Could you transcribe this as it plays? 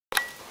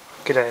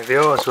G'day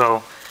viewers,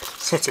 well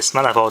since this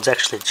motherboard's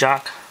actually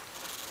junk,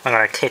 I'm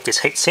going to keep this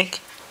heatsink,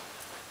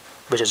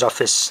 which is off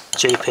this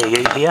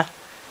GPU here,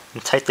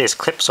 and take these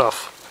clips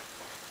off,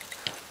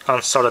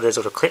 unsolder these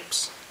little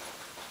clips,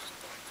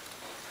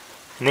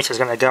 and this is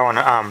going to go on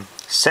a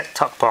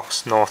set-top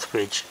box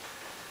Northbridge,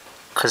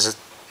 because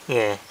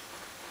yeah,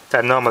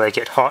 they normally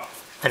get hot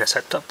in a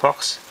set-top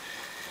box,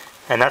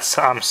 and that's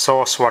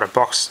source what a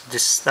box,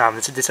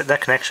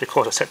 that can actually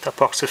cause a set-top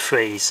box to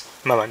freeze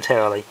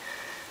momentarily.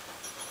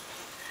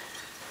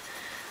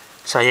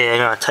 So yeah, I'm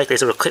going to take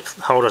these little clip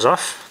holders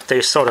off,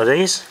 desolder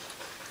these,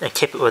 and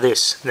keep it with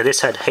this. Now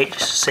this had heat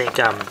sink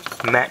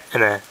matte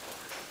and a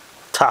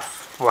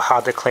tough or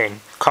hard to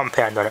clean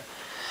compound on it.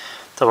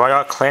 The way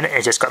I clean it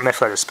is just got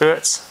methylated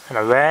spirits and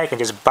a rag and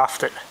just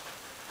buffed it.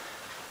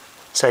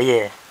 So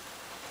yeah,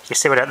 you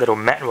see what that little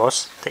mat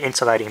was, the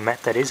insulating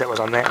mat that is, that was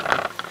on there.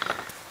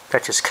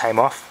 That just came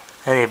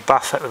off. And you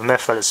buff it with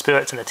methylated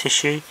spirits and a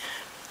tissue.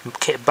 You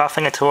keep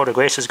buffing it till all the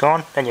grease is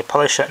gone, then you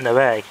polish it in the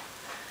rag.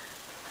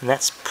 And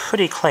that's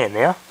pretty clean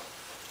now.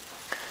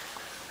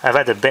 I've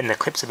had to bend the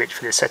clips a bit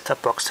for the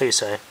set-top box too,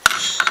 so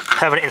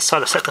having it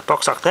inside the set-top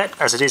box like that,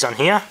 as it is on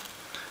here,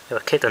 it'll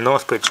keep the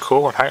Northbridge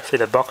cool and hopefully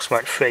the box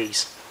won't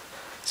freeze.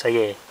 So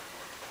yeah,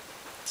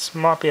 this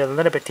might be a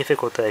little bit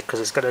difficult there because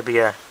there's got to be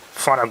a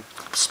final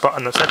spot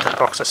in the set-top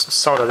box to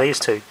solder these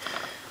two,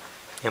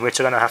 in which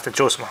we're going to have to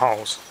drill some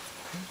holes.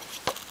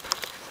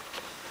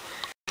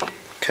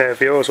 Okay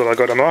viewers, well I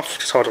got them off,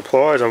 just hold the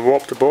pliers and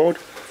warp the board.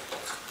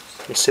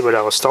 You see where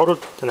they were soldered,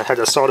 then I had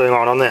the soldering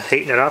iron on there,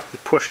 heating it up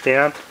and pushed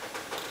down,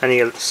 and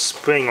the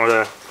spring or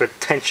the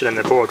tension in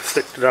the board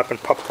flipped it up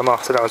and popped them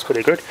off, so that was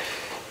pretty good.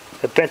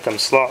 It bent them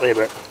slightly,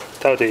 but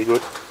they'll do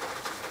good.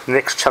 The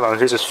next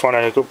challenge is just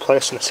finding a good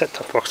place in the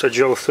set-top box to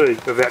drill through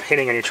without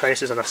hitting any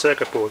traces on the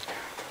circuit board.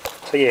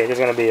 So yeah, it's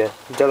going to be a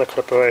delicate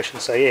operation,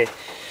 so yeah.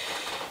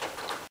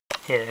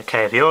 Yeah,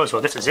 okay viewers,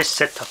 well this is this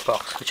set-top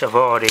box, which I've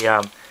already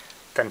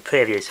done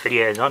previous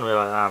videos on, where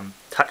I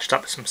touched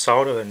up some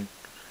solder and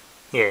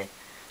yeah.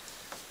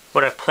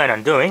 What I plan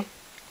on doing,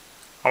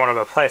 I want to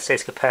replace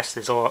these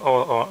capacitors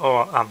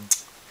or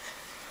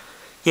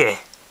yeah,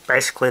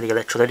 basically the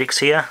electrolytics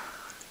here.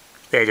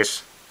 They're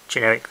just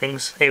generic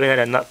things. Even though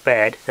they're not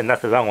bad, there's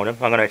nothing wrong with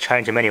them, I'm going to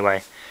change them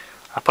anyway.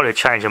 I'll probably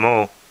change them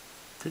all,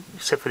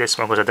 except for this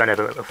one because I don't have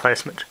a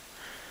replacement.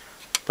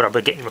 But I'll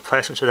be getting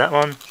replacements for that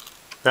one,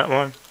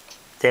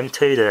 them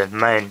two, the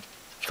main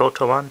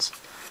filter ones.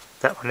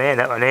 That one there,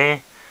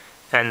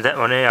 and that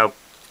one there, I'll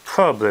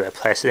probably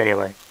replace it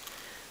anyway.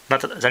 Not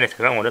that there's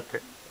anything wrong with it,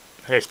 but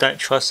I just don't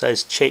trust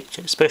those cheap,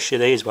 especially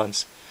these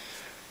ones.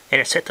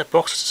 In a set-top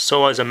box, it's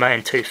always the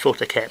main two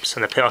filter caps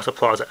and the power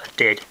supplies that are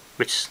dead,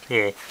 which,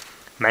 yeah,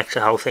 makes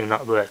the whole thing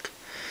not work.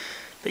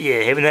 But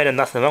yeah, even though there's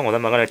nothing wrong with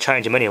them, I'm going to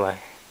change them anyway,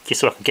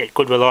 just so I can get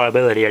good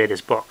reliability out of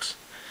this box.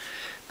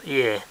 But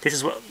yeah, this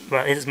is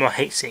my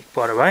heatsink,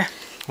 by the way,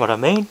 what I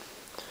mean.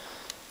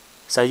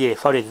 So yeah,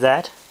 if I did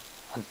that,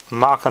 I'd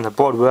mark on the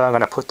board where I'm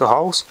going to put the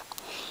holes.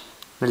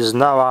 There's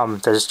no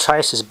there's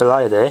traces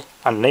below there,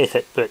 underneath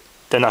it, but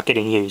they're not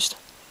getting used.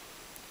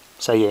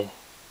 So yeah,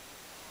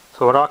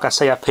 for what I can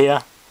see up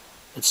here,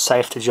 it's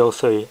safe to drill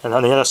through, and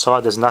on the other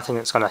side there's nothing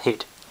that's going to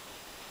hit.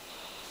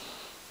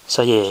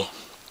 So yeah,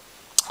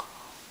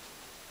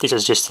 this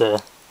is just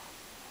a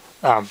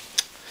I'm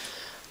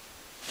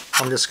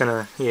just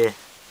gonna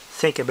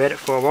think about it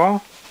for a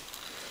while.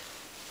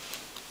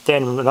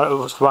 Then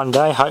one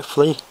day,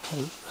 hopefully,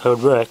 it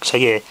would work. So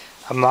yeah,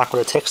 I'm marking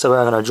with a text where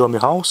I'm going to drill my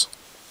holes.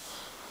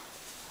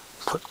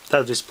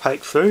 They'll just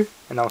poke through,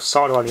 and I'll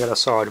solder on the other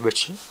side,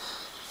 which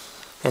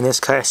in this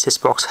case this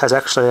box has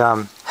actually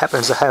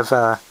happens to have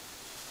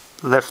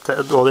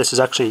this has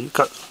actually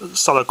got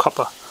solid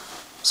copper.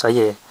 So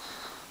yeah,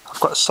 I've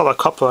got solid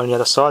copper on the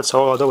other side,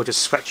 so all I'll do is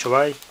just scratch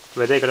away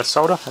where they're going to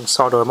solder and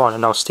solder them on,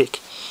 and they'll stick.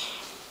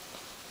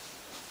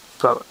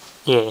 But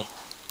yeah,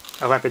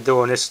 I won't be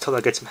doing this until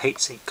I get some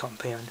heatsink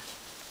compound.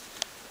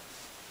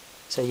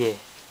 So yeah,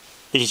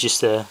 this is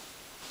just a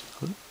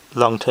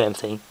long-term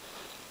thing.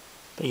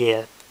 But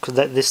yeah, because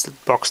this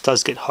box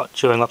does get hot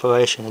during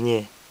operation, and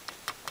yeah,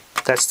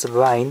 that's the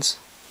vanes.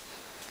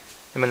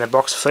 And when the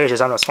box freezes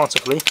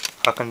unresponsibly,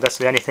 that's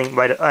the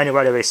only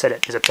way to reset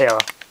it is a power.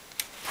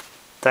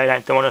 They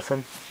don't do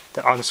anything.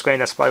 The on-screen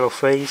display will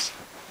freeze,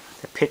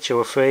 the picture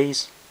will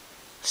freeze,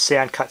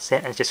 sound cuts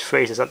out, and it just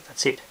freezes.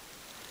 That's it.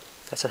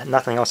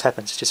 Nothing else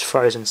happens. It's just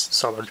frozen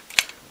solid.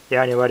 The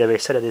only way to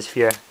reset it is if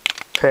you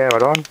power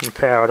it on and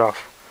power it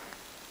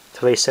off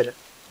to reset it.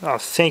 I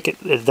think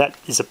that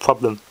is a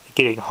problem.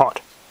 Getting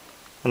hot,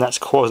 and that's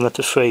causing it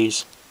to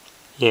freeze.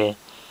 Yeah.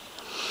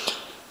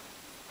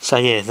 So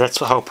yeah, that's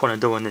the whole point of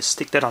doing this.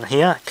 Stick that on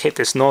here, keep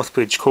this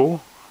Northbridge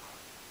cool.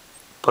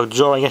 By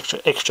drawing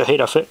extra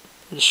heat off it,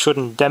 it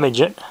shouldn't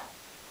damage it.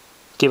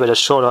 Give it a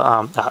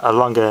shorter,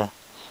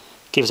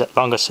 gives it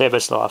longer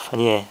service life,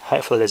 and yeah,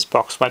 hopefully this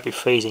box won't be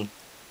freezing.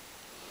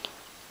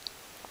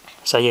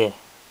 So yeah,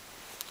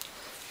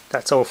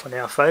 that's all for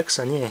now, folks,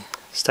 and yeah,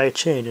 stay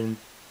tuned and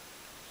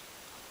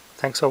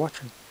thanks for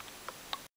watching.